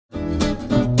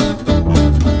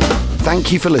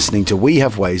Thank you for listening to We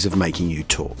Have Ways of Making You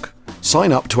Talk.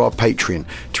 Sign up to our Patreon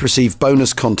to receive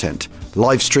bonus content,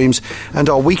 live streams, and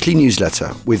our weekly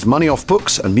newsletter with money off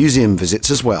books and museum visits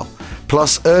as well,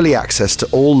 plus early access to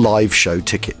all live show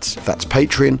tickets. That's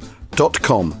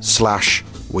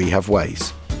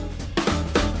patreon.com/wehaveways.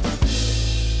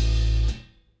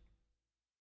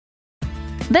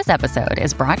 This episode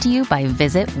is brought to you by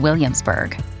Visit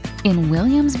Williamsburg. In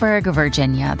Williamsburg,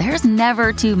 Virginia, there's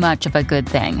never too much of a good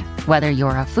thing. Whether you're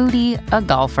a foodie, a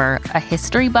golfer, a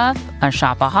history buff, a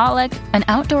shopaholic, an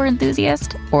outdoor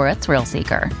enthusiast, or a thrill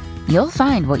seeker, you'll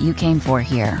find what you came for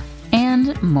here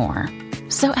and more.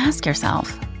 So ask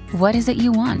yourself, what is it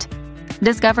you want?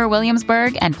 Discover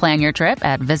Williamsburg and plan your trip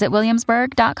at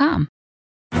visitwilliamsburg.com.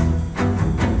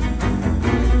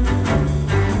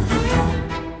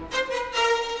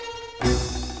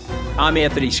 I'm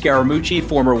Anthony Scaramucci,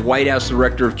 former White House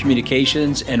Director of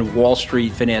Communications and Wall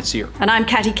Street financier. And I'm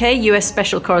Katty Kay, US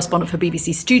Special Correspondent for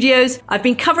BBC Studios. I've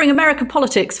been covering American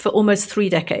politics for almost 3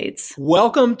 decades.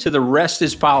 Welcome to The Rest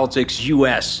is Politics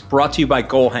US, brought to you by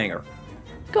Goalhanger.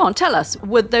 Go on, tell us,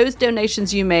 were those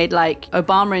donations you made, like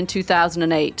Obama in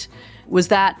 2008, was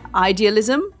that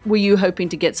idealism? Were you hoping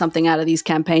to get something out of these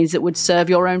campaigns that would serve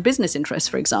your own business interests,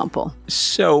 for example?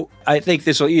 So I think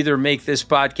this will either make this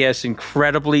podcast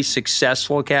incredibly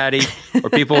successful, Katty, or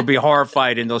people will be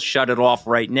horrified and they'll shut it off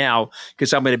right now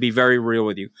because I'm going to be very real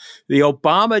with you. The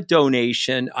Obama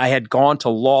donation, I had gone to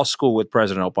law school with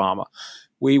President Obama.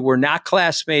 We were not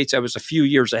classmates. I was a few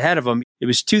years ahead of him. It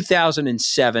was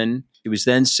 2007. He was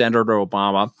then Senator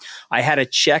Obama. I had a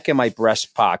check in my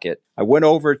breast pocket. I went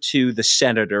over to the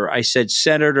senator. I said,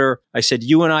 Senator,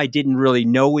 you and I didn't really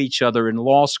know each other in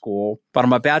law school, but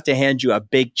I'm about to hand you a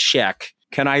big check.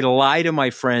 Can I lie to my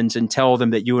friends and tell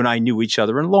them that you and I knew each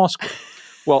other in law school?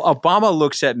 Well, Obama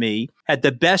looks at me, had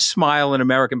the best smile in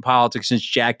American politics since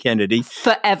Jack Kennedy.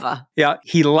 Forever. Yeah.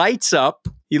 He lights up.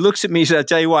 He looks at me and says, I'll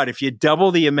tell you what, if you double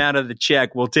the amount of the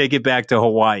check, we'll take it back to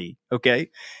Hawaii.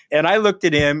 Okay. And I looked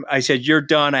at him. I said, you're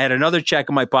done. I had another check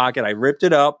in my pocket. I ripped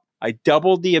it up. I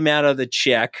doubled the amount of the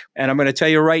check. And I'm going to tell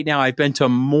you right now, I've been to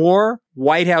more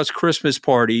White House Christmas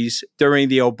parties during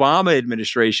the Obama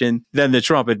administration than the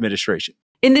Trump administration.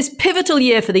 In this pivotal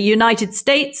year for the United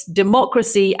States,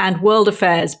 democracy, and world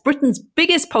affairs, Britain's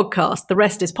biggest podcast, The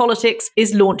Rest is Politics,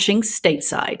 is launching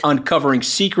stateside. Uncovering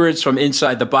secrets from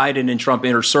inside the Biden and Trump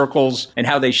inner circles and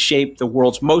how they shape the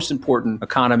world's most important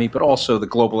economy, but also the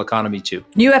global economy too.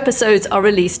 New episodes are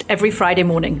released every Friday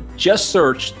morning. Just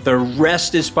search The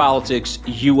Rest is Politics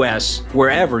US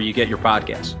wherever you get your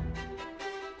podcasts.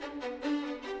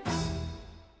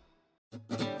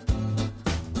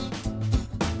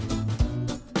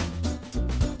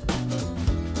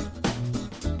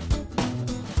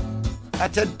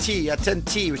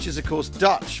 Attenti, which is, of course,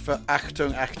 Dutch for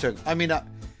Achtung, Achtung. I mean,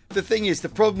 the thing is, the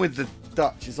problem with the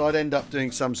Dutch is I'd end up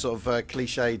doing some sort of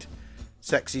cliched,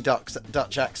 sexy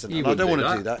Dutch accent. And I don't want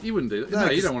to do that. You wouldn't do that. No,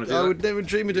 you don't want to do that. I would never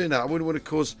dream of doing that. I wouldn't want to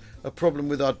cause a problem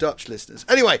with our Dutch listeners.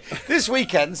 Anyway, this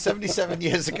weekend, 77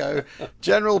 years ago,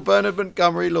 General Bernard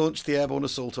Montgomery launched the airborne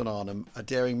assault on Arnhem, a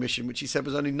daring mission which he said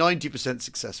was only 90%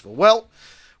 successful. Well,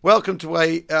 welcome to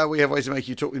We Have Ways to Make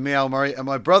You Talk with me, Al Murray, and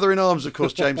my brother in arms, of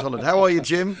course, James Holland. How are you,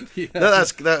 Jim? Yeah.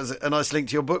 That was a nice link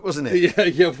to your book, wasn't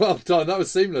it? Yeah, well done. That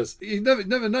was seamless. You'd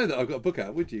never know that I've got a book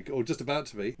out, would you? Or just about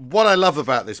to be. What I love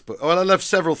about this book, well, I love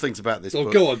several things about this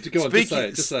book. Go on,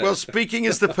 just say it. Well, speaking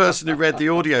as the person who read the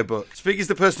audiobook,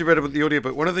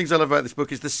 one of the things I love about this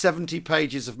book is the 70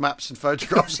 pages of maps and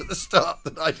photographs at the start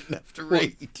that I didn't have to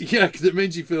read. Yeah, because it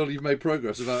means you feel you've made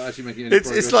progress without actually making any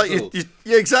progress. It's like,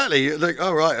 yeah, exactly. You're like,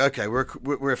 oh, right, okay,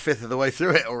 we're a fifth of the way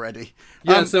through it already.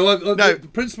 Yeah, so the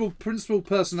principal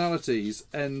personalities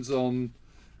ends on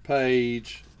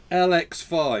page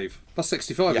LX5. That's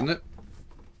 65, isn't it?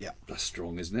 Yeah. That's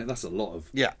strong, isn't it? That's a lot of...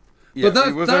 Yeah. But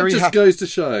that just goes to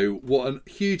show what a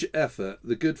huge effort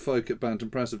the good folk at Bantam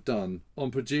Press have done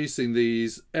on producing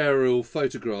these aerial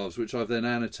photographs, which I've then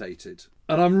annotated.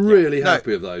 And I'm really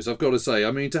happy with those, I've got to say.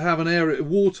 I mean, to have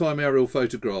wartime aerial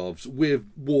photographs with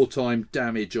wartime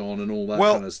damage on and all that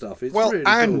kind of stuff, it's really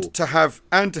cool. to have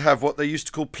what they used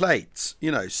to call plates,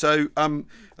 so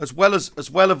as well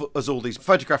as all these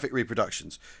photographic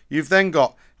reproductions, you've then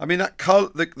got, I mean, that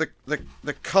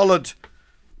the coloured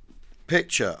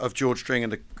picture of George String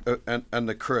and the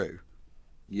crew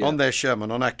on their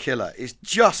Sherman, on our killer, is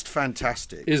just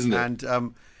fantastic, isn't it?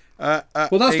 And well,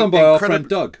 that's done by our friend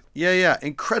Doug. Yeah,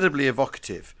 incredibly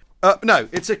evocative. I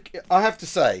have to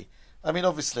say, I mean,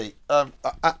 obviously, and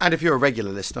if you're a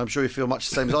regular listener, I'm sure you feel much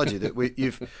the same as I do. That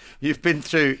you've been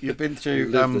through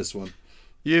this one.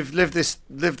 You've lived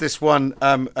this one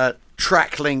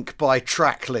track link by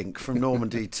track link from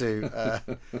Normandy to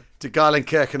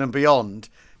Geilenkirchen and beyond.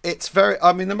 It's very.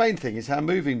 I mean, the main thing is how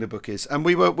moving the book is, and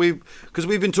we're going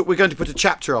to put a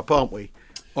chapter up, aren't we?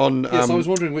 On yes, I was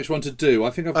wondering which one to do. I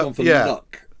think I've gone for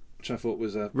Luck, which I thought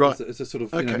was it's a sort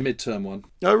of midterm one.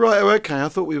 Oh right, okay. I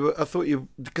thought you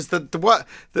because the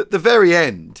very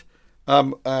end.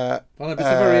 Well, it's the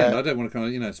very end. I don't want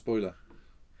to spoiler.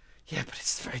 Yeah, but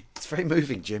it's very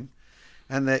moving, Jim,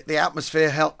 and the atmosphere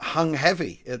hung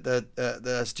heavy at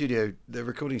the studio, the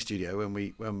recording studio when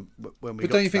we. But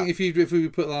don't you think if we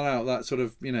put that out, that sort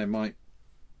of might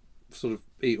sort of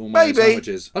eat all my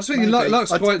sandwiches? I was thinking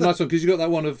Luck's quite a nice one because you got that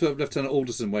one of Lieutenant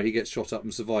Alderson where he gets shot up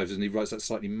and survives, and he writes that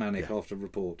slightly manic after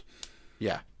report.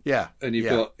 Yeah. And you've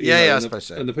got I suppose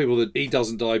so. And the people that he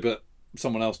doesn't die, but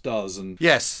someone else does, and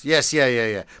yes,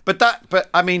 yeah. But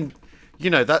I mean.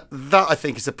 That I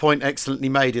think is a point excellently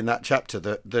made in that chapter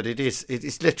that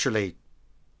it's literally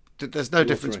there's no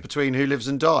difference between who lives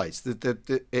and dies.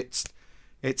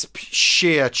 It's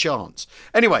sheer chance.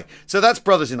 Anyway, so that's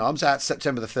Brothers in Arms out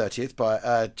September the 30th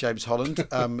by James Holland.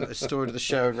 A story of the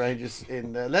show ranges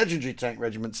in legendary tank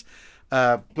regiments.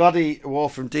 Bloody War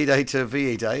from D-Day to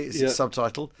VE Day is the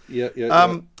subtitle. Yeah.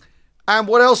 And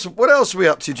what else are we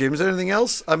up to, Jim? Is there anything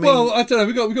else? I mean, well, I don't know.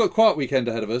 We've got a quiet weekend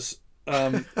ahead of us.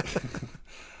 I'm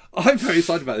very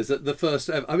excited about this. The first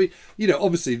ever. I mean,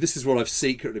 obviously, this is what I've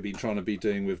secretly been trying to be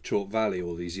doing with Chalk Valley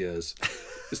all these years.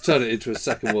 It's turned it into a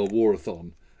Second World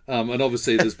War-a-thon. And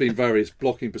obviously, there's been various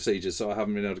blocking procedures, so I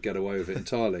haven't been able to get away with it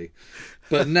entirely.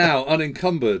 But now,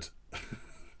 unencumbered,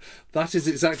 that is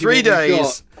exactly 3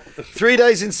 days. We've got. 3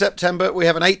 days in September. We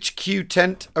have an HQ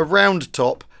tent, a round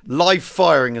top, live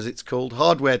firing, as it's called,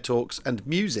 hardware talks, and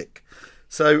music.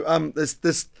 So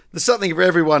there's something for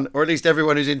everyone, or at least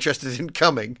everyone who's interested in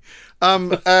coming.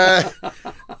 And it's,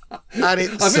 I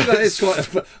think that is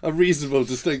quite a reasonable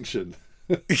distinction.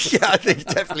 Yeah, I think it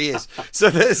definitely is. So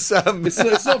there's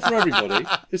it's not for everybody.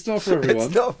 It's not for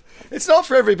everyone. It's not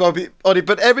for everybody,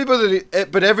 but everybody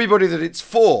that it's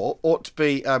for ought to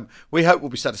be. We hope will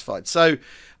be satisfied. So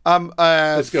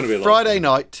it's going to be a Friday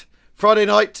night. Friday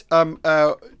night,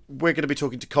 we're going to be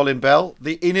talking to Colin Bell,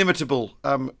 the inimitable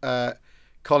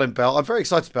Colin Bell. I'm very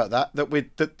excited about that.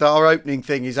 That our opening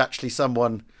thing is actually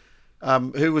someone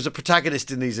who was a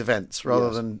protagonist in these events,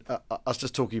 rather than us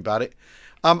just talking about it.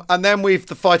 And then we've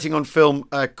the Fighting on Film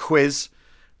quiz.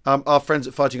 Our friends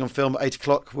at Fighting on Film at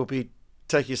 8:00 will be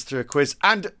taking us through a quiz.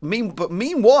 And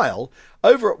meanwhile,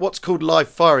 over at what's called live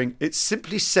firing, it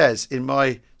simply says in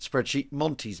my spreadsheet,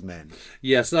 Monty's Men.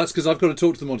 Yes, that's because I've got to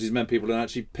talk to the Monty's Men people and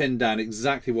actually pin down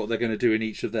exactly what they're going to do in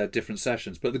each of their different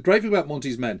sessions. But the great thing about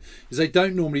Monty's Men is they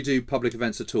don't normally do public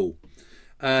events at all.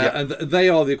 And they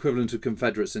are the equivalent of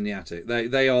Confederates in the attic.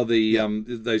 They are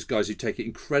those guys who take it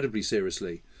incredibly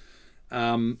seriously.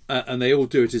 And they all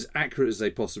do it as accurate as they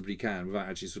possibly can without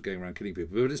actually sort of going around killing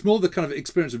people. But it's more the kind of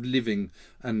experience of living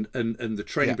and the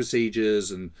training procedures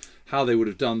and how they would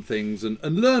have done things and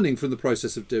learning from the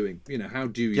process of doing. How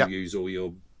do you use all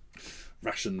your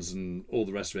rations and all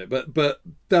the rest of it. But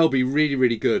they'll be really,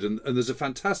 really good. And there's a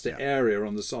fantastic area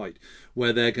on the site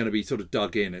where they're going to be sort of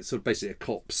dug in. It's sort of basically a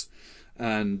copse.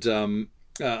 And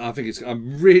I think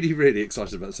I'm really, really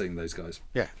excited about seeing those guys.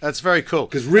 Yeah, that's very cool.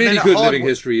 Because really good living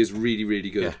history is really, really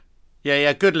good.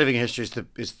 Yeah. Good living history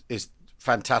is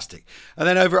fantastic. And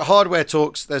then over at Hardware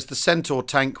Talks, there's the Centaur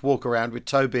tank walk around with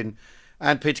Tobin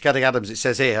and Peter Caddick Adams. It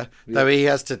says here, though he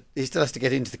still has to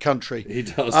get into the country. He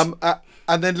does.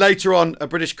 And then later on, a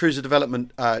British cruiser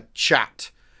development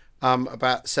chat.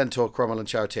 About Centaur, Cromwell, and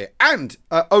Charioteer, and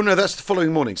that's the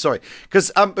following morning. Sorry, because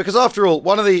after all,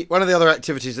 one of the other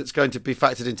activities that's going to be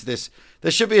factored into this, there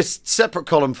should be a separate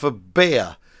column for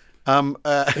beer, in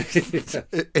our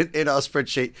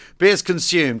spreadsheet. Beers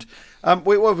consumed.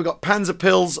 What have we got? Panzer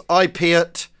Pills,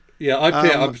 IPIAT. Yeah,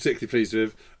 IPIAT. I'm particularly pleased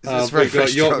with. We've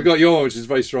got your one, which is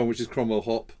very strong, which is Cromwell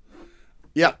Hop.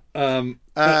 Yeah. And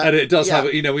it does have,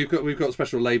 we've got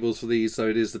special labels for these, so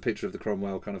it is the picture of the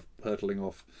Cromwell kind of hurtling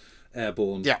off,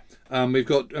 airborne. Yeah. We've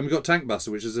got Tank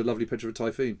Buster, which is a lovely picture of a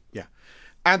Typhoon. Yeah.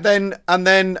 And then on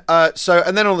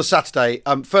the Saturday,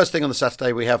 first thing on the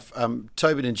Saturday, we have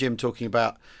Tobin and Jim talking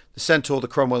about the Centaur, the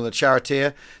Cromwell, and the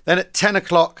Charioteer. Then at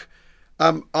 10:00,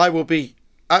 I will be.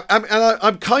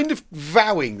 I'm kind of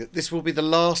vowing that this will be the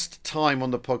last time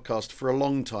on the podcast for a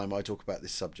long time I talk about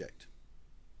this subject.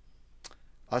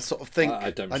 I sort of think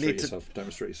don't restrict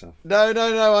yourself.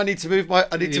 No. I need to move my.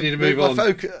 I need to move my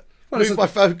focus. Move my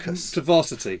focus to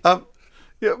varsity.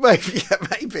 Yeah,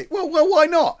 maybe. Well, why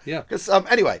not? Yeah. Because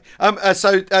anyway,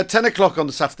 so 10:00 on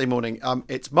the Saturday morning.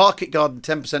 It's Market Garden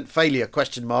 10% failure ?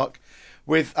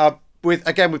 With with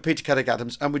Peter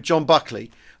Caddick-Adams and with John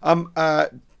Buckley,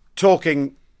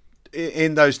 talking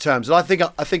in those terms. And I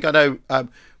think I know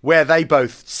where they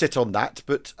both sit on that,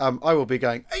 but I will be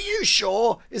going, are you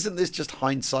sure? Isn't this just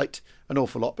hindsight an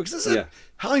awful lot? Because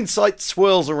hindsight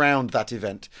swirls around that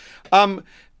event.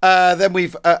 Then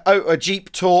we've a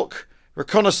Jeep talk,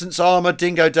 reconnaissance armour,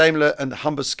 Dingo Daimler and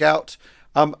Humber Scout,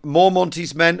 more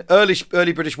Monty's Men, early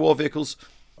British war vehicles.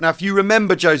 Now, if you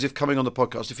remember Joseph coming on the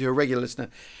podcast, if you're a regular listener,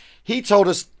 he told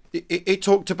us, he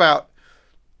talked about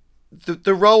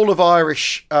the role of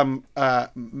Irishmen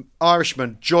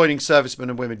joining servicemen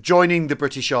and women, joining the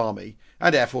British Army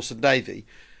and Air Force and Navy.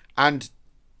 And,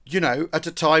 you know, at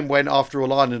a time when, after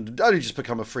all, Ireland had only just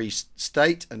become a free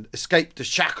state and escaped the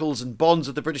shackles and bonds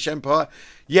of the British Empire,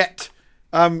 yet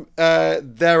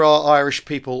there are Irish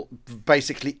people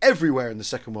basically everywhere in the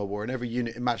Second World War, in every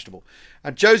unit imaginable.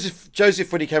 And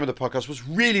Joseph, when he came on the podcast, was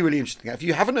really, really interesting. If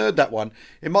you haven't heard that one,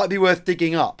 it might be worth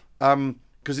digging up,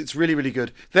 because it's really, really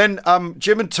good. Then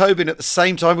Jim and Tobin at the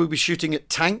same time will be shooting at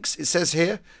tanks, it says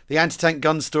here. The anti-tank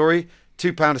gun story,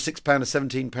 £2, a £6, a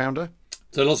 17-pounder.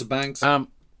 So lots of bangs.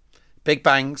 Big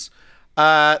bangs.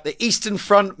 The Eastern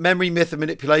Front, Memory, Myth and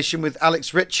Manipulation with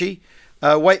Alex Ritchie.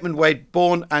 Waitman, Wade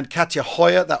Bourne and Katja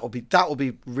Hoyer. That will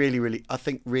be really, really, I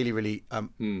think, really, really,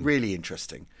 really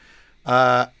interesting.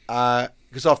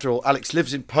 Because after all, Alex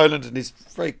lives in Poland and is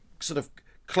very sort of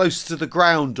close to the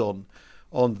ground on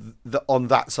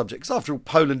that subject. Because after all,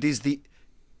 Poland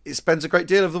it spends a great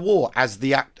deal of the war as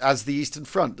the Eastern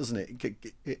Front, doesn't it?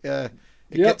 It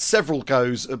gets several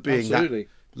goes of being that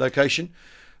location.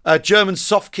 German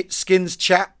soft skins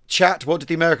chat. What did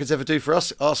the Americans ever do for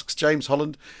us? Asks James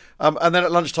Holland. And then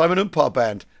at lunchtime, an umpire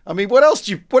band. I mean, what else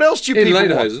do you people want? In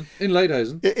Lederhosen. In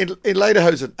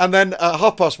Lederhosen. And then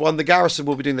 1:30, the Garrison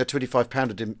will be doing their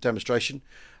 25-pounder demonstration,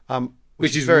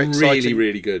 which is very exciting.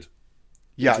 Really good.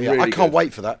 Yeah, I can't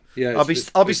wait for that. Yeah,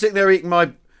 I'll be sitting there eating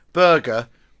my burger,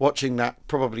 watching that,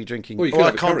 probably drinking.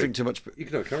 I can't drink too much. You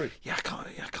could have a curry. Yeah, I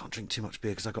can't drink too much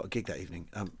beer because I've got a gig that evening.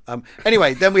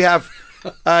 Anyway, then we have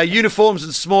uniforms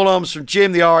and small arms from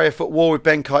Jim, the RAF at war with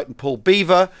Ben Kite and Paul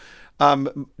Beaver.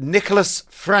 Nicholas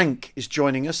Frank is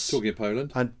joining us. Talking of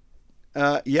Poland. And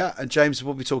and James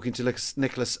will be talking to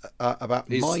Nicholas about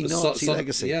my Nazi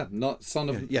legacy. Yeah, not son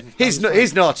of... Yeah. His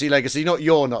Nazi legacy, not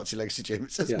your Nazi legacy, Jim.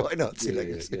 It says my Nazi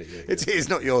legacy. It's his,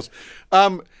 not yours.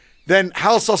 Then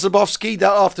Hal Sosabowski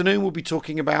that afternoon will be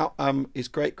talking about his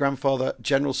great-grandfather,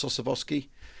 General Sosabowski.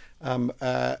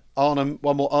 Arnhem,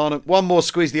 one more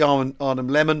Squeeze the Arnhem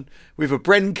Lemon. We have a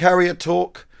Bren Carrier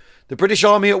talk. The British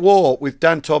Army at War with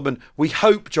Dan Todman, we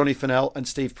hope Johnny Fennell and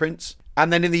Steve Prince.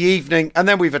 And then in the evening, and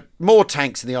then we've had more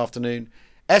tanks in the afternoon.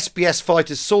 SBS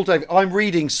fighters, Saul David. I'm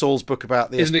reading Saul's book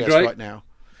about the SBS right now.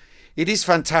 It is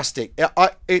fantastic.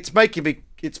 It's making me.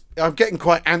 I'm getting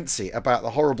quite antsy about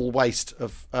the horrible waste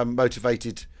of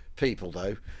motivated people,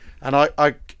 though. And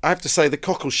I have to say the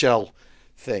Cockleshell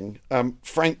thing,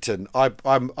 Frankton.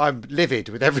 I'm livid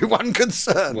with everyone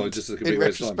concerned. Well, just in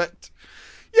retrospect.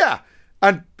 Yeah.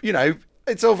 And, you know,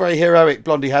 it's all very heroic,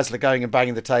 Blondie Hasler going and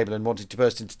banging the table and wanting to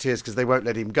burst into tears because they won't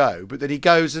let him go. But then he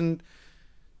goes and,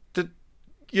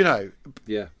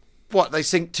 what, they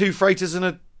sink 2 freighters and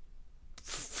a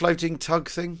floating tug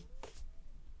thing?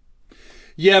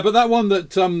 Yeah, but that one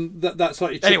that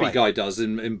slightly chippy guy does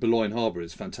in Boulogne Harbour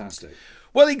is fantastic.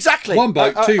 Well, exactly. One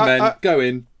boat, 2 men, go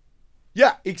in.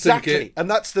 Yeah, exactly,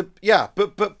 and that's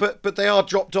but they are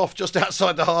dropped off just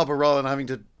outside the harbour rather than having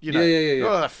to,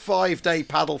 a 5-day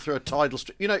paddle through a tidal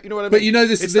stream. You know what I mean? But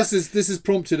this has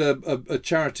prompted a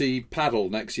charity paddle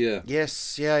next year.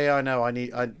 Yes, I know.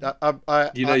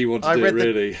 You want to do it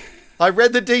really. I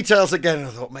read the details again and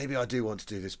I thought maybe I do want to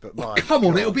do this, but come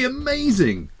on, it'll be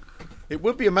amazing. It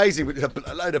would be amazing, but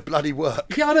a load of bloody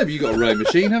work. Yeah, I know, but you've got a rowing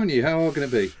machine, haven't you? How hard can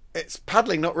it be? It's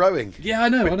paddling, not rowing. Yeah, I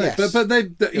know. Yes. But they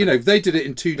they did it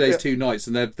in 2 days, 2 nights,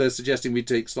 and they're suggesting we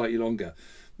take slightly longer.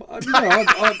 We've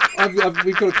got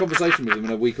a conversation with them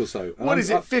in a week or so. What is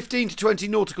it, 15 to 20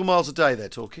 nautical miles a day they're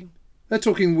talking? They're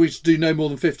talking we should do no more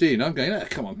than 15. I'm going,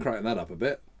 come on, crank that up a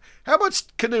bit. How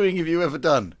much canoeing have you ever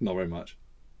done? Not very much.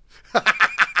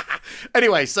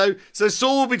 Anyway, so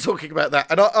Saul will be talking about that,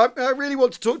 and I really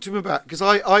want to talk to him about, because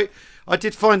I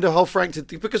did find the whole Frankton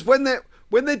thing, because when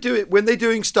they're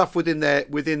doing stuff within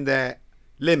their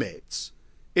limits,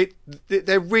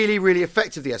 they're really, really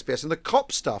effective, the SBS, and the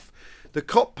COP stuff, the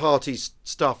COP parties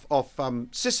stuff off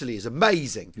Sicily is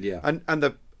amazing. Yeah, and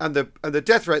the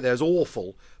death rate there is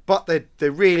awful, but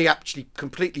they're really actually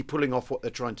completely pulling off what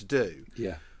they're trying to do.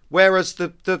 Yeah. Whereas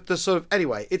the sort of,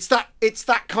 anyway, it's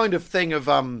that kind of thing of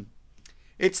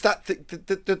It's that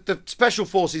the special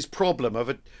forces problem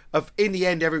of in the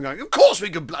end everyone going, of course we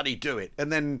can bloody do it,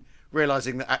 and then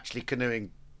realising that actually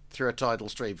canoeing through a tidal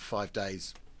stream for 5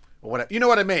 days or whatever. You know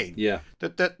what I mean? Yeah.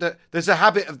 That there's a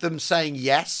habit of them saying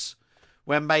yes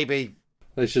when maybe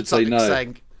they should say no.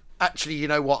 Saying, actually, you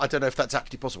know what? I don't know if that's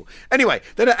actually possible. Anyway,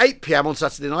 then at 8 p.m. on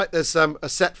Saturday night, there's a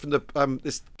set from the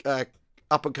this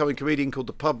up and coming comedian called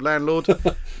the Pub Landlord.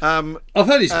 I've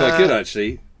heard he's quite good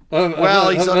actually. I've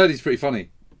heard he's pretty funny.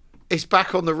 He's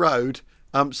back on the road.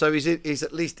 So he's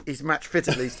at least he's match fit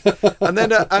at least, and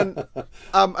then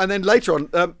and then later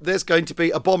on there's going to be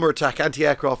a bomber attack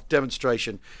anti-aircraft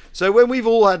demonstration. So when we've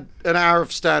all had an hour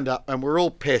of stand up and we're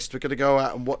all pissed, we're going to go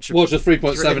out and watch a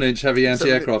 3.7-inch heavy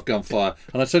anti-aircraft gunfire,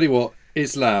 and I tell you what,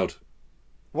 it's loud.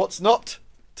 What's not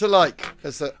to like?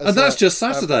 And that's just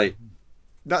Saturday.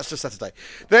 That's just Saturday.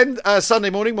 Then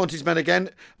Sunday morning, Monty's Men again.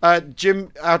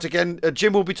 Jim out again.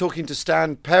 Jim will be talking to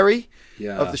Stan Perry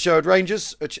of the Sherwood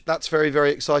Rangers. That's very, very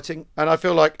exciting. And I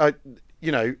feel like having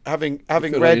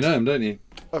read, you know him, don't you?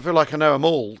 I feel like I know them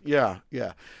all. Yeah.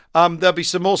 There'll be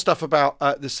some more stuff about.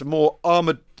 There's some more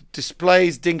armoured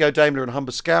displays. Dingo Daimler and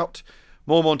Humber Scout.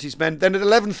 More Monty's Men. Then at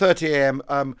 11:30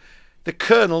 a.m. The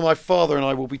Colonel, my father, and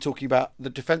I will be talking about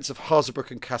the defence of Hazebrouck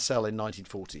and Cassel in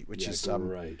 1940, which is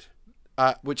great.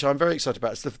 Which I'm very excited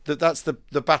about. That's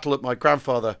the battle that my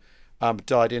grandfather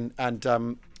died in, and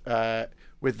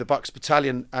with the Bucks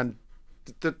Battalion, and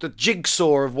the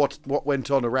jigsaw of what went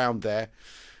on around there,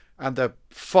 and the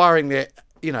firing the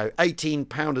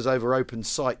 18-pounders over open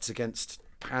sights against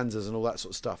panzers and all that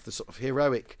sort of stuff. The sort of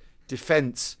heroic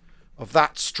defence of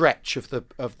that stretch of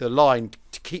the line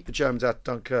to keep the Germans out of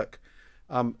Dunkirk.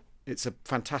 It's a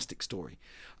fantastic story.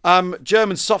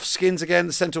 German soft skins again.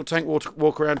 The Centaur tank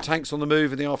walk around, tanks on the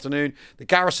move in the afternoon. The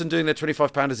Garrison doing their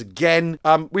 25-pounders again.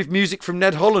 With music from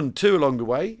Ned Holland too along the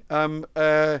way.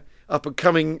 Up and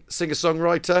coming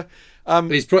singer-songwriter.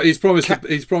 He's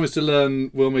promised to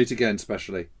learn "We'll Meet Again"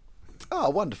 specially.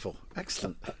 Oh, wonderful!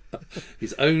 Excellent.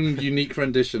 His own unique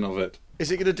rendition of it. Is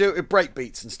he going to do it with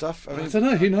breakbeats and stuff? I don't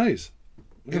know. Who knows?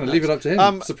 We're going to leave it up to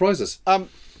him. Surprise us.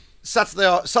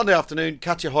 Sunday afternoon,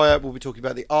 Katja Hoyer will be talking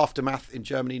about the aftermath in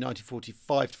Germany,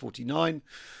 1945 to 49.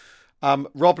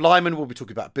 Rob Lyman will be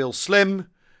talking about Bill Slim.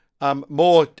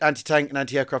 More anti-tank and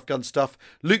anti-aircraft gun stuff.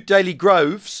 Luke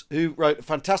Daly-Groves, who wrote a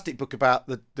fantastic book about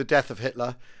the death of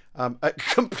Hitler, a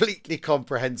completely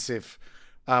comprehensive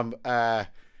hunting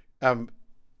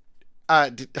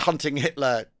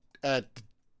Hitler. I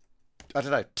don't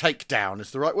know, takedown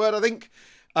is the right word, I think.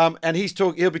 And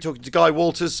he'll be talking to Guy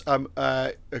Walters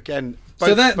again.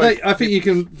 I think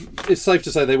it's safe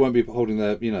to say they won't be holding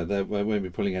they won't be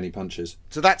pulling any punches.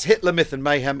 So that's Hitler, Myth and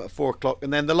Mayhem at 4:00,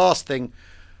 and then the last thing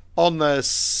on the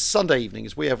Sunday evening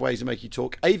is We Have Ways to Make You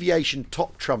Talk. Aviation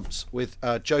Top Trumps with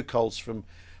Joe Coles from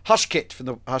Hushkit, from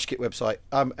the Hushkit website.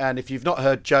 And if you've not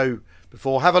heard Joe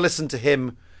before, have a listen to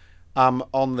him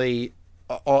on the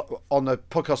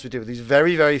podcast we do with. He's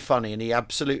very, very funny, and he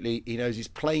knows his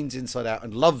planes inside out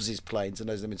and loves his planes and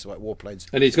knows them inside out, warplanes.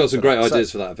 And he's got some great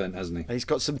ideas for that event, hasn't he? And he's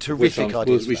got some terrific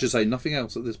ideas. We should say nothing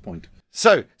else at this point.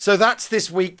 So that's this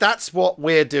week. That's what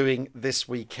we're doing this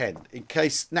weekend. In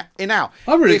case now,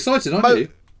 I'm really excited, aren't you?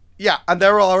 Yeah, and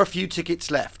there are a few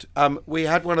tickets left. We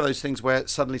had one of those things where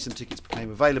suddenly some tickets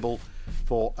became available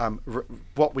for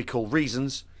what we call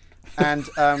reasons, and.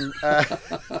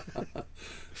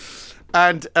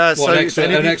 And an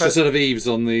extra set of eaves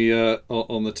on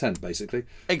the tent, basically.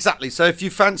 Exactly. So if you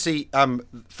fancy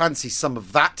some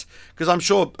of that, because I'm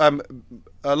sure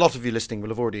a lot of you listening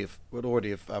would already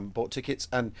have bought tickets,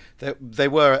 and they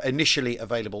were initially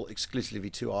available exclusively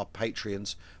to our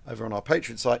Patreons over on our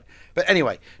Patreon site. But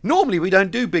anyway, normally we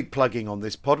don't do big plugging on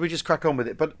this pod; we just crack on with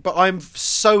it. But I'm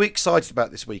so excited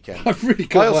about this weekend. I really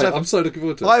can't wait. I'm so looking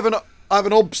forward to it. I have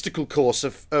an obstacle course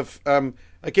of a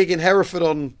gig in Hereford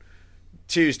on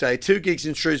Tuesday, 2 gigs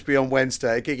in Shrewsbury on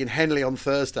Wednesday, a gig in Henley on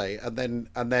Thursday, and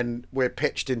then we're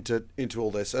pitched into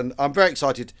all this, and I'm very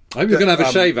excited. I hope you're going to have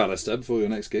a shave, Alistair, before your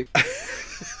next gig.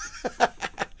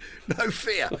 No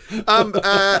fear.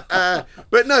 But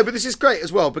this is great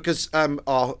as well because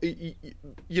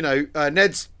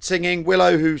Ned's singing.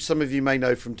 Willow, who some of you may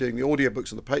know from doing the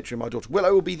audiobooks on the Patreon, my daughter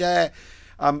Willow will be there.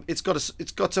 It's got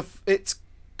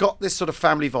this sort of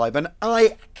family vibe, and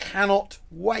I cannot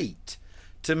wait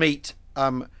to meet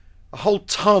a whole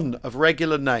ton of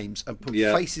regular names and put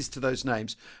faces to those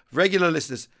names, regular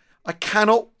listeners.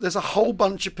 There's a whole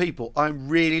bunch of people I'm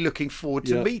really looking forward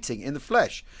to meeting in the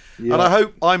flesh, and I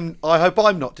hope I'm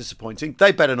not disappointing.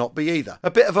 They better not be either.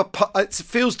 It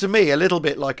feels to me a little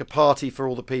bit like a party for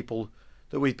all the people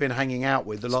that we've been hanging out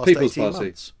with the last 18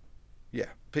 months. Yeah,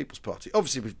 People's Party.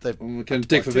 Obviously, we're going to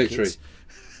dig for victory.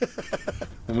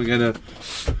 And we're going to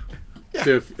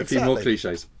do a few more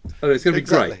cliches. Oh, it's going to be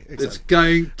great. Exactly. It's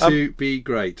going to be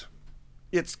great.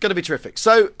 It's going to be terrific.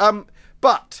 So,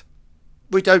 but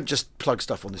we don't just plug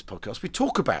stuff on this podcast. We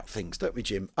talk about things, don't we,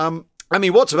 Jim? I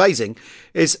mean, what's amazing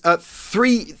is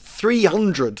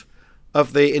 300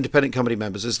 of the independent company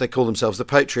members, as they call themselves, the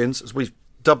Patreons, as we've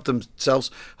dubbed themselves,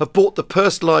 have bought the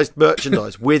personalised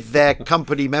merchandise with their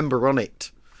company member on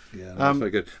it. Yeah, that's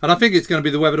very good. And I think it's going to be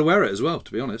the weather to wear it as well,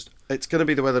 to be honest. It's going to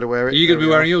be the weather to wear it. Are you going to be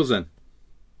wearing yours then?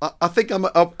 I think I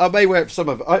may wear it for some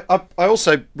of it. I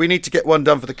also, we need to get one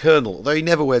done for the Colonel, although he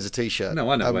never wears a T-shirt. No,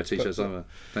 I never wear T-shirts. I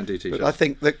don't do T-shirts. I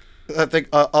think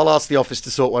I'll ask the office to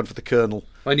sort one for the Colonel.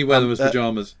 I only wear them as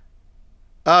pyjamas.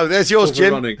 Oh, there's yours,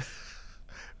 Jim. Running.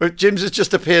 But Jim's has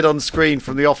just appeared on screen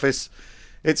from the office.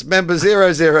 It's member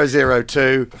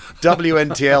 0002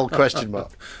 WNTL question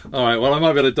mark. All right, well, I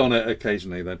might be able to don it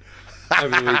occasionally then over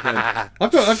the weekend.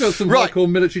 I've got some hardcore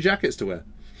military jackets to wear.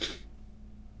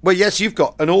 Well, yes, you've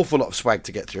got an awful lot of swag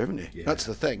to get through, haven't you? Yeah, that's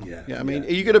the thing. Yeah, I mean, are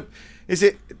you going to? Is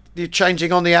it you're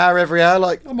changing on the hour every hour?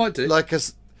 Like I might do. Like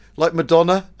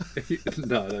Madonna.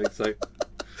 No, I don't think so.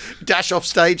 Dash off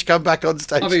stage, come back on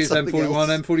stage. I think it's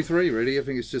M41, M43. Really, I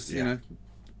think it's just you know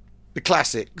the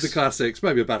classics. The classics.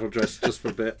 Maybe a battle dress just for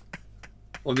a bit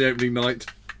on the opening night.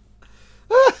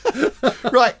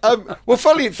 Right. Well,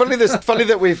 funny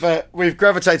that we've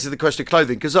gravitated to the question of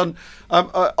clothing because on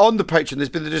the Patreon there's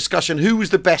been the discussion who was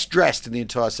the best dressed in the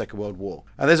entire Second World War,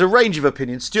 and there's a range of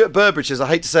opinions. Stuart Burbridge says, I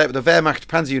hate to say it, but the Wehrmacht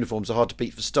Panzer uniforms are hard to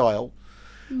beat for style.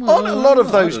 Well, aren't a lot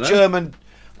of those German?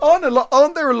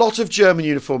 Aren't there a lot of German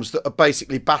uniforms that are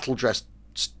basically battle dress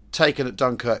taken at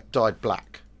Dunkirk dyed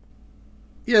black?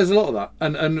 Yeah, there's a lot of that,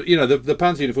 and you know the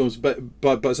Panzer uniforms, but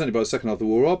certainly by the second half of the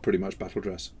war are pretty much battle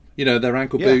dress. You know, their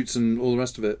ankle boots and all the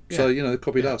rest of it. Yeah. So you know, they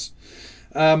copied us.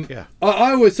 I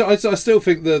still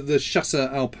think the Chasse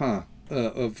Alpin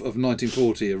of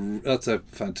 1940. That's a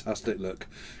fantastic look.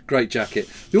 Great jacket.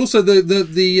 Also, the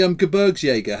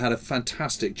Gebirgsjäger had a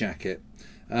fantastic jacket.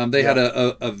 They had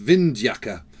a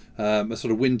Windjacke, a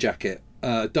sort of wind jacket,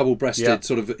 double-breasted.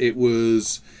 Sort of. It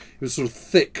was sort of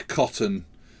thick cotton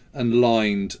and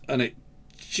lined, and it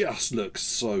just looks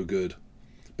so good.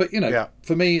 But you know,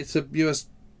 for me, it's a US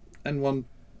N1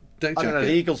 deck jacket. I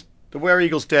don't know, the Where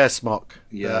Eagles Dare smock.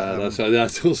 Yeah,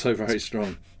 that's also very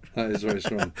strong. That is very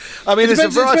strong. I mean, there's a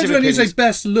variety of opinions. When you say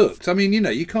best looked, I mean, you know,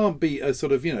 you can't beat a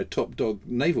sort of, you know, top dog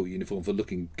naval uniform for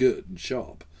looking good and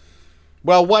sharp.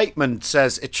 Well, Waitman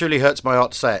says, it truly hurts my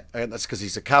heart to say it, and that's because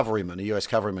he's a cavalryman, a US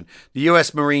cavalryman. The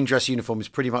US Marine dress uniform is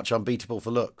pretty much unbeatable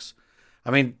for looks.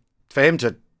 I mean, for him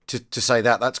to say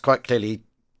that, that's quite clearly,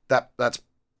 that's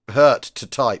hurt to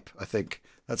type, I think.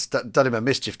 That's done him a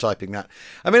mischief typing that.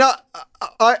 I mean,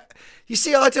 you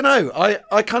see, I don't know.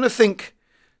 I kind of think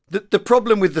that the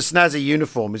problem with the snazzy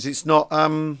uniform is it's not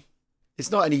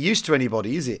any use to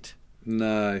anybody, is it?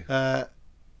 No.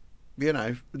 You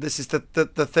know, this is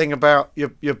the thing about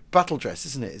your battle dress,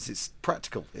 isn't it? It's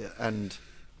practical and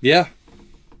yeah.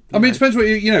 I mean, it depends what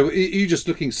you know. Are you just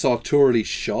looking sartorially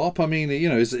sharp? I mean, you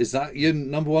know, is that your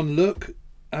number one look?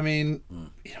 I mean,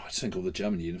 you know, I just think all the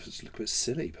German uniforms look a bit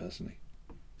silly, personally.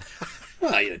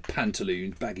 Well, you know,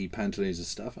 pantaloons, baggy pantaloons and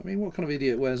stuff. I mean, what kind of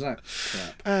idiot wears that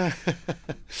crap?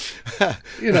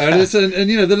 You know, and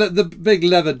you know the big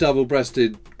leather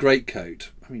double-breasted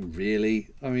greatcoat. I mean, really?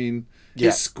 I mean,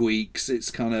 it squeaks.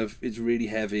 It's really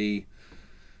heavy.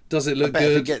 Does it look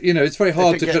good? You know, it's very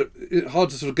hard to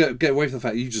sort of get away from the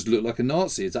fact that you just look like a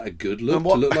Nazi. Is that a good look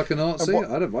to look like a Nazi?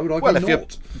 I don't. Why would I go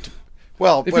not?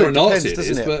 Well, if you're a Nazi, it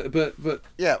is. But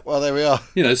yeah. Well, there we are.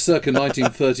 You know, circa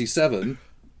 1937.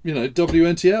 You know,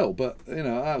 WNTL, but you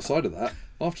know, outside of that,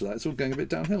 after that, it's all going a bit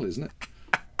downhill, isn't it?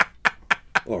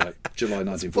 All right, July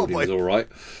 1940 was all right,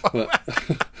 but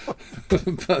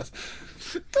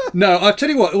no, I tell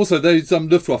you what. Also, those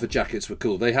Luftwaffe jackets were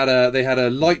cool. They had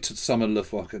a light summer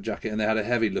Luftwaffe jacket and they had a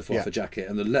heavy Luftwaffe jacket,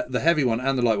 and the heavy one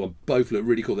and the light one both look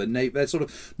really cool. They're sort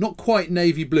of not quite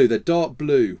navy blue. They're dark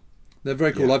blue. They're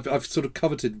very cool. Yeah. I've sort of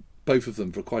coveted both of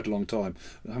them for quite a long time.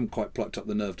 I haven't quite plucked up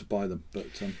the nerve to buy them, but.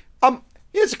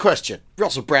 Here's a question.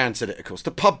 Russell Brand said it, of course.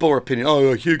 The pub bore opinion.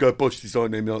 Oh, Hugo Boss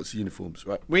designed them Nazi uniforms,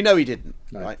 right? We know he didn't,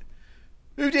 right?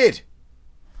 Who did?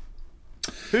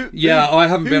 I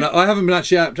haven't been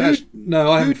actually out.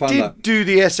 No, I haven't found that. Who did do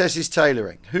the SS's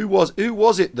tailoring? Who was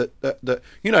it that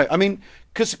you know? I mean,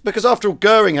 because after all,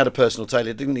 Goering had a personal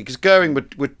tailor, didn't he? Because Goering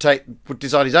would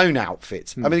design his own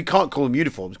outfit. I mean, he can't call them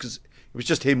uniforms because it was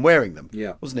just him wearing them,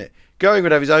 wasn't it? Goering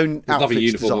would have his own outfit. There's nothing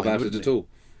uniform about it at all.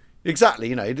 Exactly,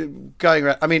 you know, going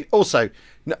around. I mean, also,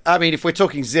 if we're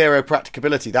talking zero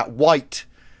practicability, that white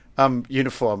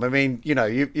uniform. I mean,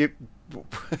 you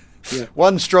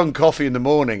one strong coffee in the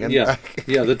morning, and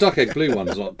the duck egg blue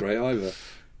one's not great either.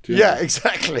 Yeah,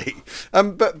 exactly.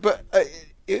 But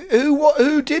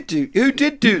who did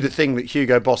do the thing that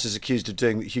Hugo Boss is accused of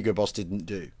doing that Hugo Boss didn't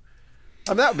do?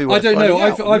 I mean, that would be worth finding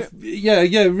out.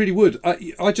 It really would.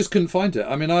 I just couldn't find it.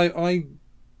 I mean,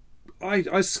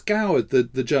 I scoured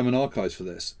the German archives for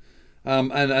this,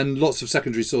 and lots of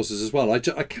secondary sources as well. I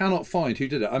cannot find who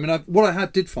did it. I mean, what I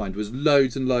did find was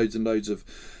loads and loads and loads of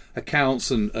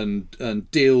accounts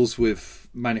and deals with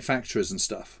manufacturers and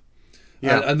stuff.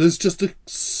 Yeah. And there's just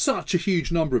such a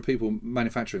huge number of people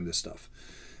manufacturing this stuff.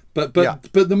 But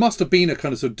there must have been a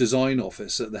kind of sort of design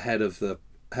office at the head of the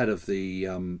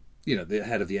the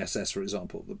head of the SS, for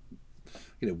example.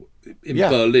 In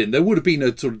Berlin, there would have been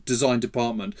a sort of design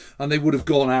department, and they would have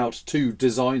gone out to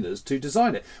designers to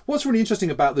design it. What's really interesting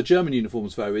about the German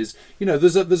uniforms, though, is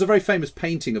there's a very famous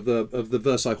painting of the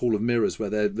Versailles Hall of Mirrors where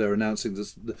they're announcing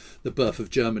the birth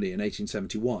of Germany in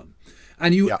 1871,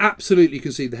 and you absolutely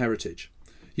can see the heritage.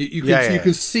 You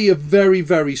can see a very,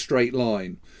 very straight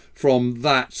line from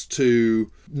that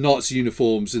to Nazi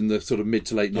uniforms in the sort of mid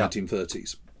to late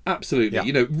 1930s.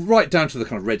 Absolutely, right down to the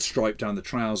kind of red stripe down the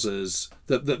trousers,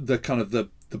 the kind of the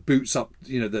boots up,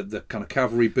 the kind of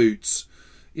cavalry boots,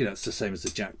 it's the same as the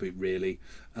jackboot really.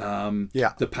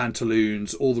 The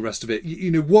pantaloons, all the rest of it.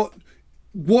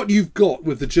 What you've got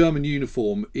with the German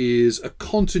uniform is a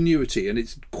continuity, and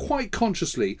it's quite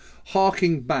consciously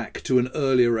harking back to an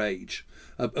earlier age,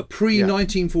 a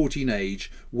pre-1914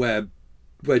 age where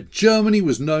Germany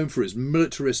was known for its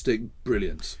militaristic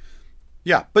brilliance.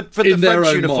 Yeah, but for the their French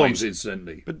own uniforms, minds,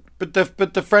 incidentally.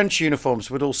 But the French uniforms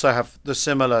would also have the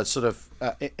similar sort of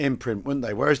imprint, wouldn't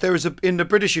they? Whereas in the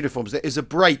British uniforms, there is a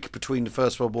break between the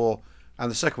First World War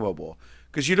and the Second World War,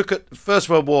 because you look at the First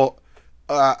World War,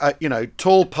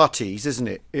 tall puttees, isn't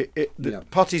it? The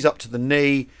puttees up to the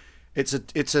knee. It's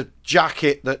a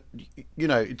jacket that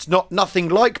it's nothing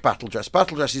like battle dress.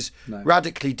 Battle dress is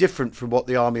radically different from what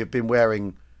the army have been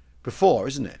wearing before,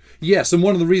 isn't it? Yes, and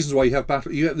one of the reasons why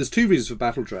there's two reasons for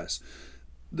battle dress.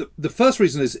 The first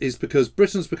reason is because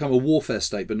Britain's become a warfare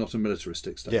state, but not a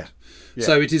militaristic state. Yeah.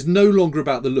 So it is no longer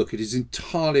about the look; it is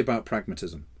entirely about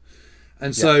pragmatism.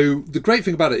 And so the great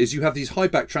thing about it is you have these high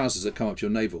back trousers that come up to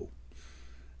your navel,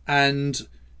 and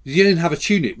you don't have a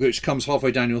tunic which comes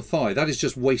halfway down your thigh. That is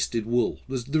just wasted wool.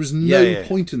 There is no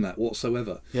point in that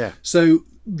whatsoever. Yeah. So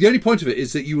the only point of it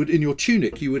is that in your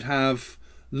tunic you would have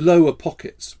lower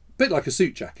pockets. Bit like a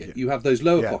suit jacket. You have those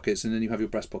lower pockets, and then you have your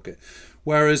breast pocket.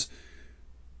 Whereas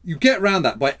you get around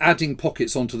that by adding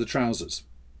pockets onto the trousers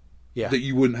that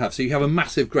you wouldn't have. So you have a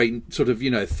massive, great sort of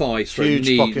thigh, huge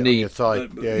knee, pocket on your thigh.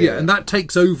 And that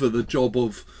takes over the job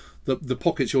of the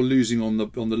pockets you're losing on the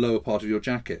lower part of your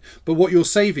jacket. But what you're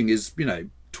saving is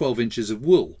 12 inches of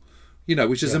wool.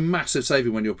 Which is a massive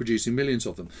saving when you're producing millions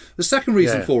of them. The second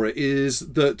reason for it is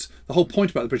that the whole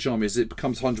point about the British Army is it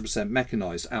becomes 100%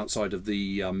 mechanised outside of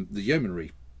the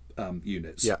yeomanry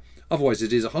units. Yeah. Otherwise,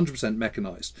 it is 100%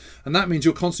 mechanised. And that means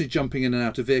you're constantly jumping in and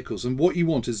out of vehicles. And what you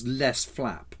want is less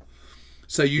flap.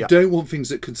 So you don't want things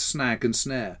that could snag and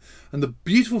snare. And the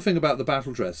beautiful thing about the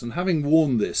battle dress, and having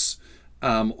worn this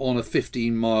on a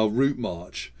 15-mile route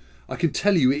march, I can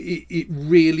tell you it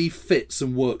really fits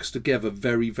and works together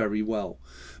very, very well,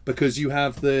 because you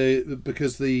have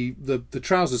the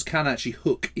trousers can actually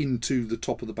hook into the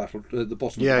top of the bottom of the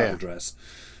battle dress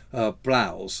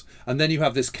blouse, and then you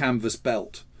have this canvas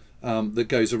belt that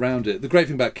goes around it. The great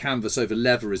thing about canvas over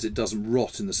leather is it doesn't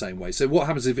rot in the same way. So what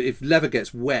happens if leather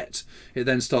gets wet, it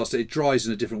then it dries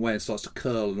in a different way and starts to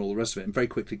curl and all the rest of it, and very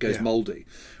quickly goes mouldy.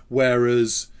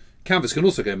 Whereas canvas can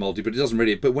also go mouldy, but it doesn't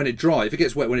really. But when it dries, if it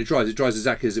gets wet, when it dries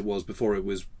exactly as it was before it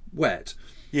was wet.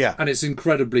 Yeah. And it's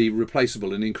incredibly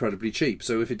replaceable and incredibly cheap.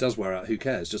 So if it does wear out, who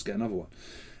cares? Just get another one.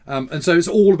 And so it's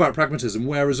all about pragmatism.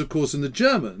 Whereas, of course, in the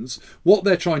Germans, what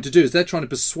they're trying to do is they're trying to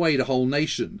persuade a whole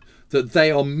nation that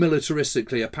they are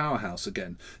militaristically a powerhouse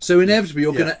again. So inevitably,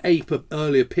 you're going to ape an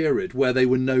earlier period where they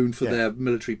were known for their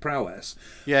military prowess.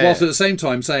 Whilst at the same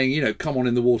time saying, come on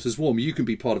in, the water's warm. You can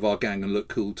be part of our gang and look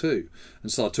cool too,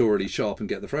 and sartorially sharp and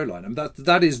get the throw line. And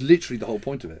that is literally the whole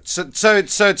point of it. So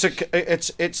it's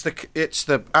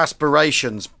the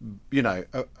aspirations,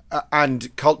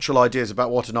 and cultural ideas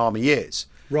about what an army is.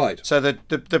 Right. So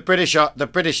the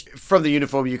British from the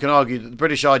uniform, you can argue that the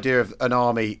British idea of an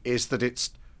army is that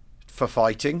it's for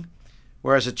fighting,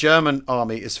 whereas a German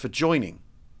army is for joining,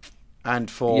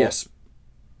 and for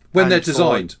when they're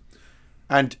designed,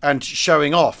 and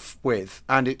showing off with,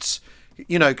 and it's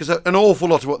because an awful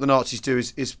lot of what the Nazis do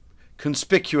is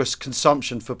conspicuous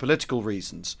consumption for political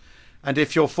reasons, And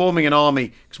if you're forming an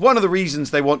army, because one of the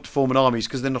reasons they want to form an army is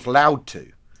because they're not allowed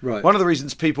to. Right. One of the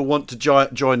reasons people want to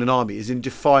join an army is in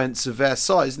defiance of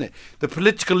Versailles, isn't it? The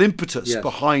political impetus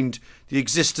behind the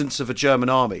existence of a German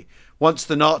army, once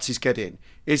the Nazis get in,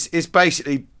 is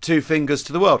basically two fingers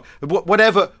to the world.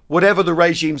 Whatever the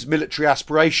regime's military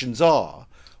aspirations are,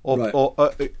 you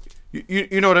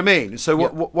know what I mean. So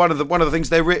one of the things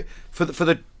for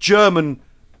the German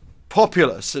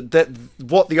populace, that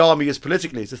what the army is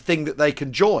politically is a thing that they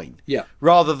can join. Yeah.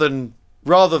 Rather than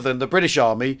the British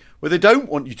Army, where they don't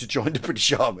want you to join the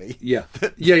British Army. Yeah.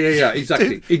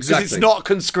 Exactly. Because it's not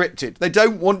conscripted. They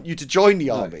don't want you to join the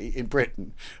army in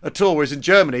Britain at all. Whereas in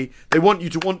Germany, they want you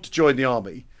to join the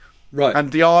army. Right.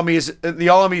 And the army is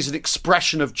an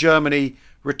expression of Germany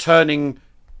returning,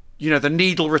 the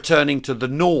needle returning to the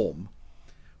norm.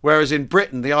 Whereas in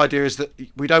Britain, the idea is that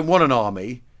we don't want an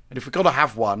army, and if we've got to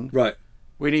have one, right,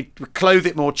 we need to clothe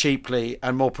it more cheaply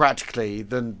and more practically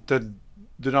than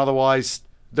otherwise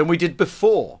than we did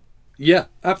before. Yeah,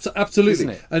 absolutely. Isn't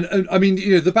it? And I mean,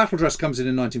 the battle dress comes in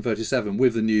 1937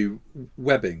 with the new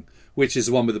webbing, which is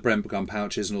the one with the Brent gun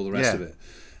pouches and all the rest of it.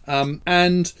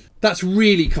 And that's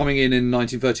really coming in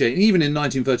 1938. And even in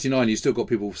 1939, you still got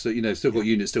people, still got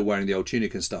units still wearing the old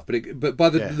tunic and stuff. But by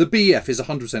the BF is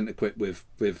 100% equipped with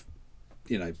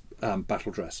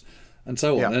battle dress. And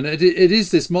so on, and it is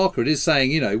this marker. It is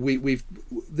saying,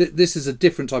 this is a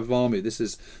different type of army. This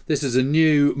is a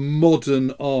new modern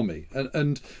army,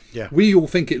 and we all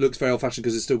think it looks very old-fashioned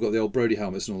because it's still got the old Brodie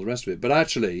helmets and all the rest of it. But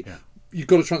actually, you've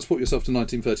got to transport yourself to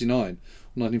 1939,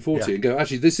 1940, and go.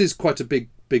 Actually, this is quite a big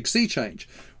sea change.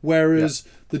 Whereas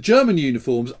the German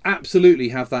uniforms absolutely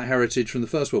have that heritage from the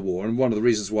First World War, and one of the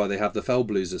reasons why they have the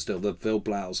Feldbluser still, the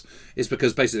Feldblaus, is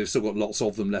because basically they've still got lots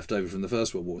of them left over from the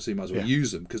First World War, so you might as well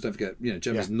use them, because don't forget,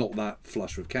 Germany's not that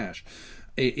flush with cash,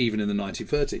 even in the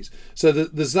 1930s. So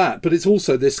there's that, but it's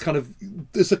also this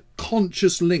there's a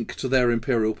conscious link to their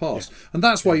imperial past, and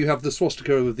that's why you have the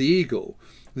swastika of the eagle.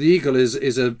 The eagle is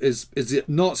the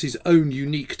Nazis' own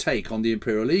unique take on the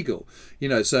imperial eagle. In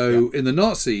the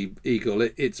Nazi eagle,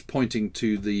 it's pointing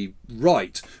to the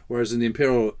right, whereas in the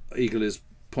imperial eagle is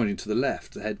pointing to the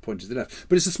left, the head pointing to the left.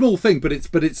 But it's a small thing, but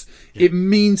it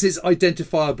means it's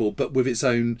identifiable, but with its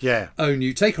own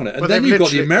new take on it. And then you've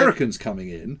got the Americans coming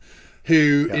in,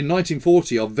 who in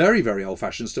 1940 are very, very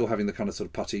old-fashioned, still having the kind of sort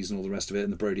of putties and all the rest of it,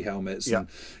 and the Brodie helmets, and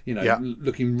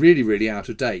looking really, really out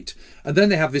of date. And then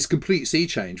they have this complete sea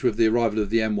change with the arrival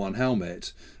of the M1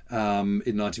 helmet in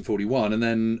 1941, and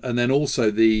then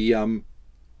also the the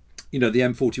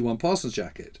M41 Parsons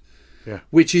jacket,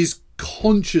 which is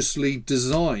consciously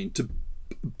designed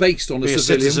based on a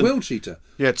civilian wheel cheater.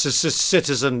 Yeah, it's a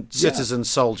citizen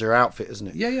soldier outfit, isn't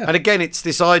it? Yeah. And again, it's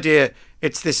this idea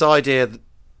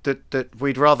that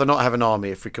we'd rather not have an army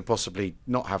if we could possibly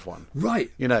not have one. Right.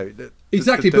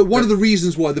 Exactly. But one of the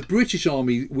reasons why the British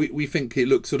Army, we think it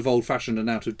looks sort of old-fashioned and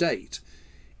out of date,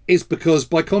 is because,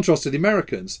 by contrast to the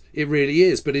Americans, it really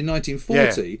is. But in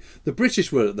 1940, the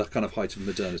British were at the kind of height of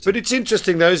modernity. But it's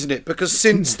interesting, though, isn't it? Because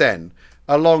since then,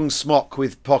 a long smock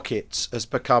with pockets has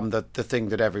become the thing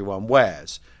that everyone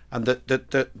wears. And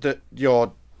that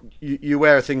you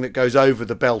wear a thing that goes over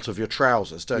the belt of your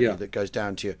trousers, don't you? That goes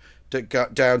down to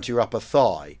your upper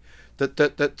thigh.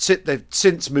 They've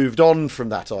since moved on from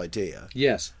that idea.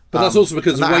 Yes, but that's also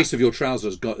because the waist of your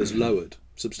trousers is lowered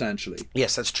substantially.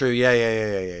 Yes, that's true.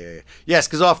 Yeah. Yes,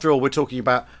 because after all, we're talking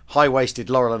about high-waisted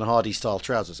Laurel and Hardy style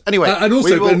trousers. Anyway, and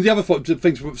also, and the other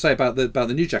thing to say about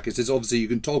the new jackets is obviously you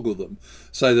can toggle them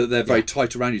so that they're very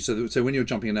tight around you. So when you're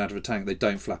jumping in and out of a tank, they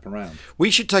don't flap around. We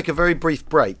should take a very brief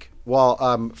break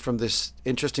while from this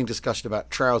interesting discussion about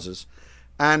trousers,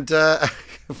 and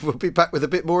we'll be back with a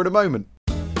bit more in a moment.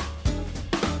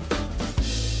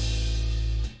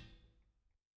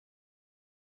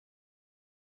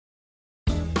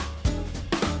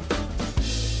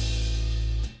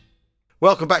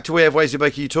 Welcome back to We Have Ways of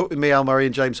Making You Talk with me, Al Murray,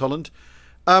 and James Holland.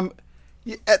 That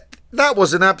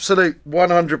was an absolute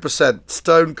 100%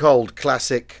 stone cold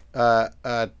classic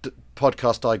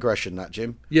podcast digression, that,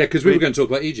 Jim. Yeah, because we were going to talk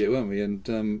about Egypt, weren't we? And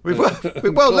let's.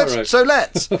 We don't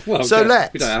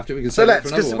have to. We can say that for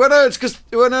another one. It's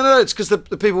because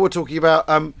the people were talking about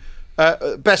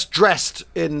best dressed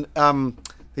in the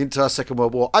entire Second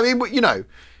World War. I mean,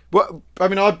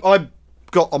 I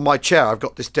got on my chair, I've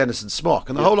got this Denison smock,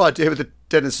 and the whole idea with the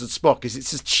Denison smock is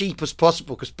it's as cheap as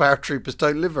possible because paratroopers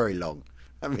don't live very long.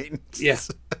 I mean,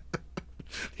 yes,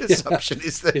 the assumption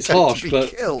is that it's harsh,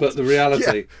 but the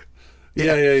reality,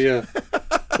 yeah.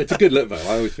 It's a good look though.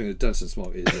 I always think the Denison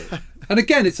smock is. And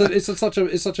again, it's such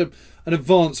an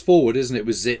advance forward, isn't it,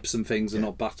 with zips and things and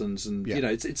not buttons, and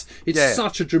it's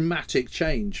such a dramatic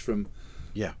change from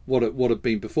what had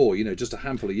been before, just a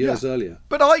handful of years earlier.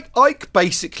 But Ike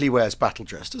basically wears battle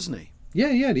dress, doesn't he? Yeah,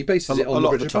 and he bases it on the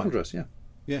British battle dress.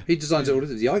 Yeah, he designs it all.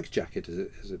 The Ike jacket,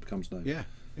 as it becomes known.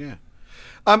 Yeah.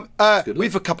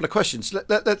 We've a couple of questions.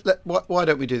 Why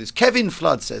don't we do this? Kevin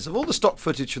Flood says, of all the stock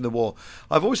footage from the war,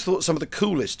 I've always thought some of the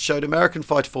coolest showed American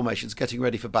fighter formations getting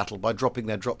ready for battle by dropping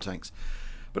their drop tanks.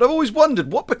 But I've always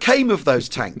wondered what became of those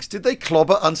tanks. Did they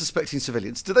clobber unsuspecting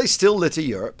civilians? Do they still litter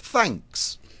Europe?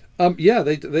 Thanks. Yeah,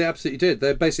 they absolutely did.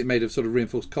 They're basically made of sort of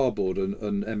reinforced cardboard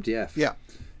and MDF.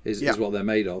 Is what they're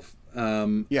made of.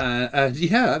 And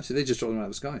absolutely, they just drop them out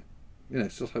of the sky.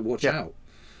 Sort of watch out.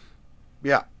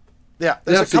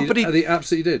 There's a company. They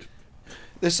absolutely did.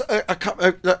 There's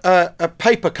a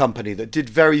paper company that did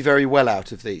very, very well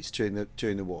out of these during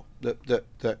the war.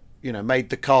 That made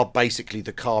the card basically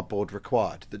the cardboard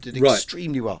required. That did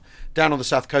extremely well down on the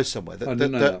south coast somewhere.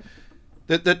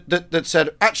 That said,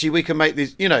 actually, we can make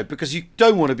these. Because you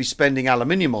don't want to be spending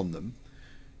aluminium on them.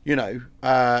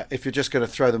 If you're just going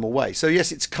to throw them away. So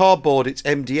yes, it's cardboard. It's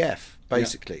MDF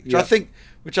basically, which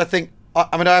I think. I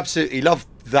absolutely love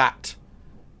that.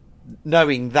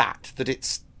 Knowing that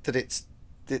it's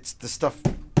the stuff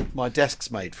my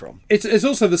desk's made from. It's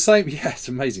also the same. Yeah, it's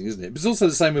amazing, isn't it? It's also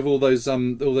the same with all those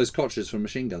cartridges from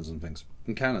machine guns and things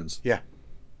and cannons. Yeah.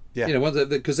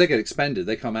 Because they get expended,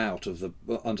 they come out of the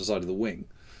underside of the wing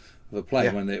of a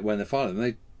plane when they're firing.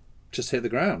 They just hit the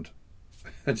ground.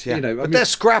 And, but they're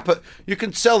scrap. You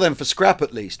can sell them for scrap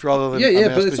at least, rather than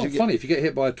but it's not funny if you get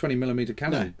hit by a 20mm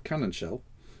cannon shell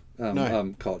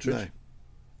cartridge. No.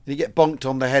 You get bonked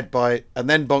on the head by an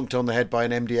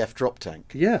MDF drop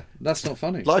tank. Yeah, that's not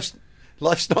funny. Life's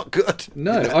not good.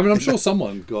 No, I'm sure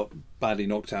someone got badly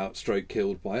knocked out, stroke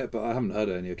killed by it, but I haven't heard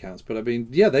any accounts. But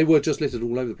they were just littered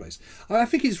all over the place. I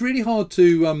think it's really hard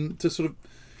to sort of.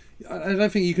 I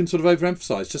don't think you can sort of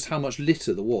overemphasise just how much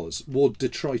litter there was, war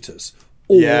detritus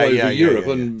all over Europe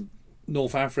and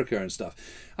North Africa and stuff.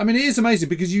 It is amazing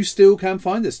because you still can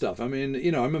find this stuff. I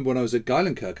remember when I was at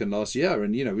Geilenkirchen last year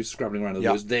and, we were scrabbling around the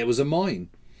woods, there was a mine.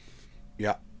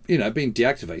 Yeah. Being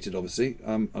deactivated, obviously,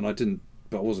 and I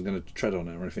wasn't going to tread on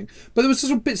it or anything. But there was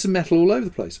sort of bits of metal all over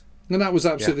the place. And that was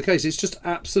absolutely the case. It's just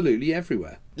absolutely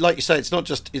everywhere. Like you say, it's not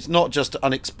just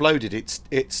unexploded, it's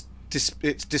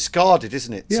discarded,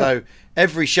 isn't it? Yeah. So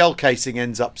every shell casing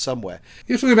ends up somewhere.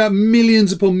 You're talking about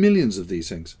millions upon millions of these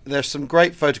things. There's some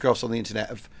great photographs on the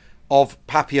internet of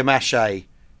papier-mâché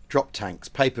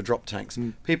paper drop tanks.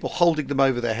 People holding them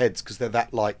over their heads because they're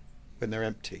that light when they're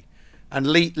empty. And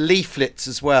leaflets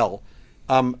as well,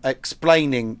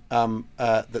 explaining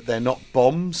that they're not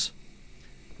bombs.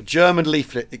 A German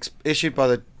leaflet issued by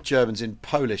the Germans in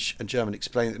Polish and German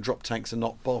explaining that drop tanks are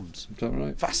not bombs. Is that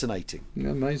right? Fascinating. Yeah,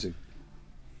 amazing.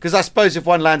 Because I suppose if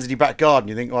one lands in your back garden,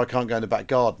 you think, I can't go in the back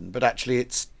garden. But actually,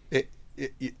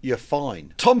 you're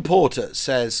fine. Tom Porter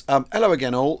says, hello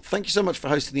again all. Thank you so much for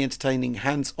hosting the entertaining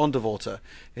Hans Onderwater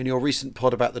in your recent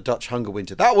pod about the Dutch hunger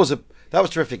winter. That was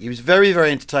terrific. He was very,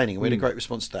 very entertaining. We had a great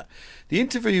response to that. The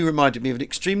interview reminded me of an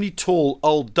extremely tall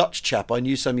old Dutch chap I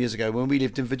knew some years ago when we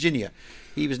lived in Virginia.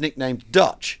 He was nicknamed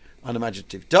Dutch,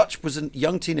 unimaginative. Dutch was a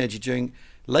young teenager during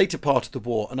later part of the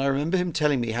war, and I remember him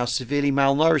telling me how severely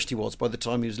malnourished he was by the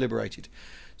time he was liberated.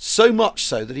 So much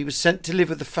so that he was sent to live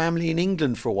with the family in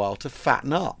England for a while to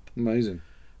fatten up. Amazing.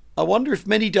 I wonder if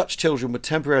many Dutch children were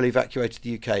temporarily evacuated to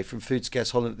the UK from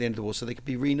food-scarce Holland at the end of the war so they could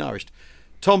be renourished.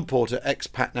 Tom Porter,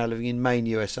 expat now living in Maine,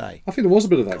 USA. I think there was a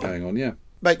bit of that going on, yeah.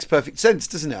 Makes perfect sense,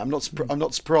 doesn't it? I'm not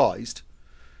surprised.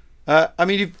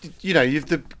 You've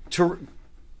the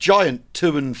giant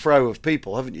to and fro of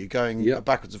people, haven't you, going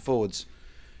backwards and forwards.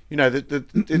 There's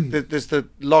the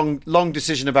long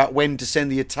decision about when to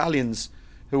send the Italians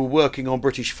who were working on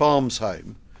British farms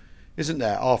home, isn't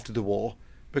there, after the war?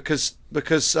 Because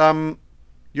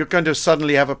you're going to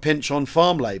suddenly have a pinch on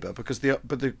farm labour because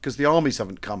the armies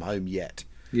haven't come home yet.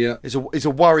 Yeah, it's a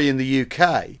worry in the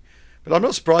UK, but I'm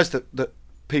not surprised that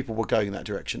people were going in that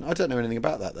direction. I don't know anything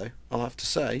about that though. I'll have to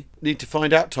say. Need to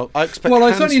find out, Tom. I expect. Well,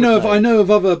 I certainly know of. I know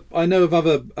of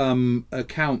other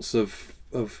accounts of.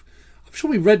 I'm sure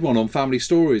we read one on Family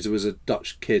Stories. There was a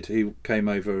Dutch kid who came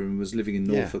over and was living in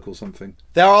Norfolk or something.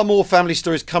 There are more family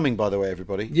stories coming, by the way,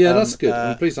 everybody. Yeah, that's good.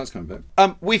 I'm pleased that's coming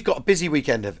back. We've got a busy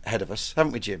weekend ahead of us,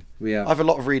 haven't we, Jim? We have. I have a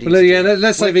lot of reading. Well,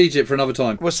 let's save Egypt for another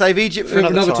time. We'll save Egypt for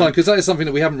another time because that is something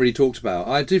that we haven't really talked about.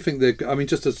 I do think that.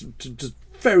 Just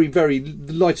very, very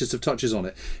the lightest of touches on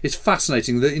it. It's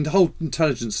fascinating. The whole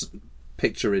intelligence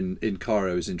picture in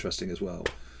Cairo is interesting as well.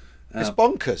 It's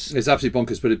bonkers. It's absolutely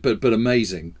bonkers, but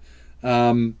amazing.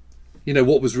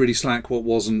 what was really slack, what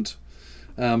wasn't.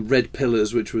 Red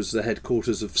Pillars, which was the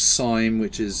headquarters of SIME,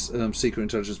 which is Secret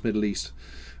Intelligence Middle East.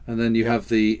 And then you have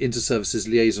the Inter-Services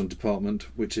Liaison Department,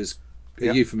 which is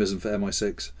a euphemism for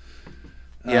MI6.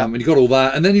 And you got all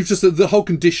that. And then you've just the whole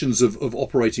conditions of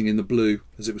operating in the blue,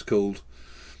 as it was called.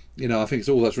 I think it's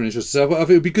all that's really interesting. So I think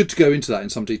it would be good to go into that in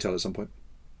some detail at some point.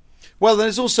 Well,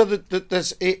 there's also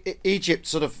there's Egypt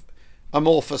sort of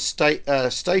amorphous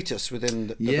status within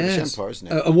the British Empire, isn't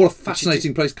it? And what a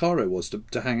fascinating place Cairo was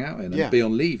to hang out in and be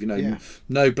on leave.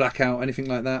 No blackout, anything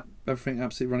like that. Everything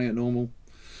absolutely running at normal.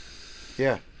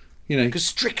 Yeah. Because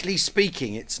strictly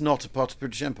speaking, it's not a part of the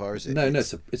British Empire, is it? No,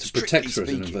 it's a protectorate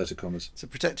in inverted commas. It's a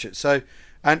protectorate. So,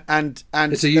 and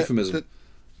it's a euphemism.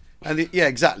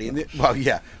 Exactly.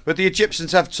 But the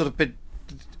Egyptians have sort of been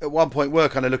at one point were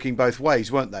kind of looking both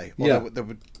ways, weren't they? Well, they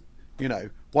were,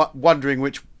 wondering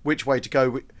which way to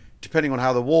go, depending on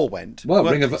how the war went. Well,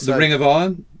 the Ring of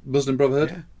Iron, Muslim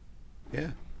Brotherhood.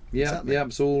 Yeah. Exactly. Yeah.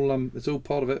 It's all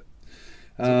part of it.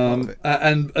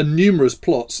 And numerous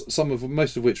plots,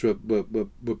 most of which were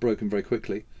broken very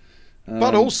quickly.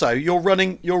 But also, you're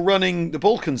running the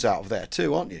Balkans out of there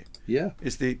too, aren't you? Yeah,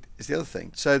 is the other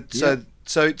thing. So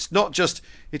it's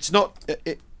not.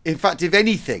 In fact, if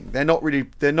anything, they're not.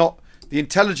 The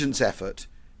intelligence effort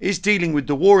is dealing with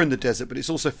the war in the desert, but it's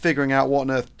also figuring out what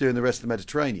on earth to do in the rest of the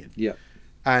Mediterranean. Yeah,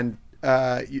 and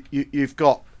you've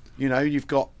got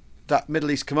that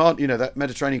Middle East command, that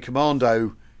Mediterranean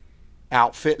commando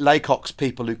outfit, Laycock's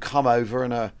people who come over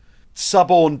and are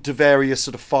suborned to various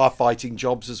sort of firefighting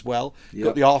jobs as well. You've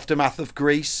got the aftermath of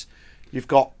Greece. You've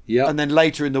got, and then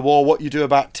later in the war, what you do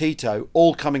about Tito,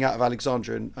 all coming out of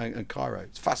Alexandria and Cairo.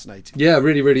 It's fascinating. Yeah, it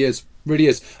really is.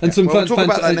 And some fun. We'll talk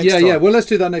about that next time. Yeah. Well, let's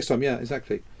do that next time. Yeah,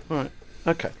 exactly. All right.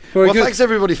 Okay. Well, thanks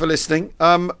everybody for listening.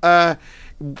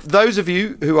 Those of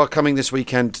you who are coming this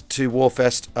weekend to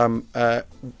Warfest,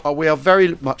 we are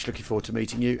very much looking forward to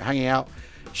meeting you, hanging out,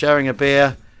 sharing a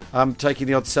beer, taking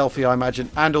the odd selfie, I imagine,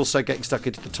 and also getting stuck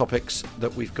into the topics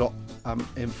that we've got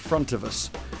in front of us.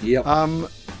 Yep.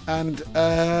 And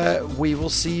we will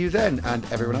see you then. And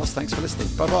everyone else, thanks for listening.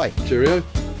 Bye-bye. Cheerio.